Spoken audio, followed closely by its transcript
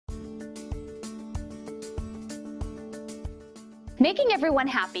Making everyone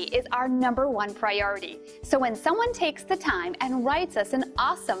happy is our #1 priority. So when someone takes the time and writes us an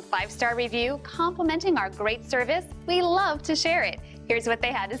awesome 5-star review complimenting our great service, we love to share it. Here's what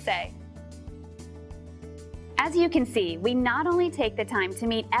they had to say. As you can see, we not only take the time to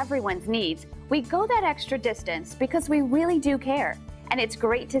meet everyone's needs, we go that extra distance because we really do care. And it's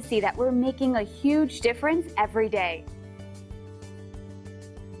great to see that we're making a huge difference every day.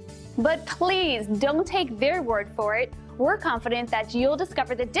 But please don't take their word for it. We're confident that you'll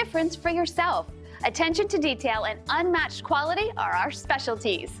discover the difference for yourself. Attention to detail and unmatched quality are our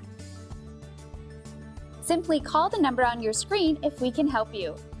specialties. Simply call the number on your screen if we can help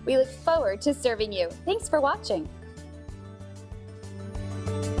you. We look forward to serving you. Thanks for watching.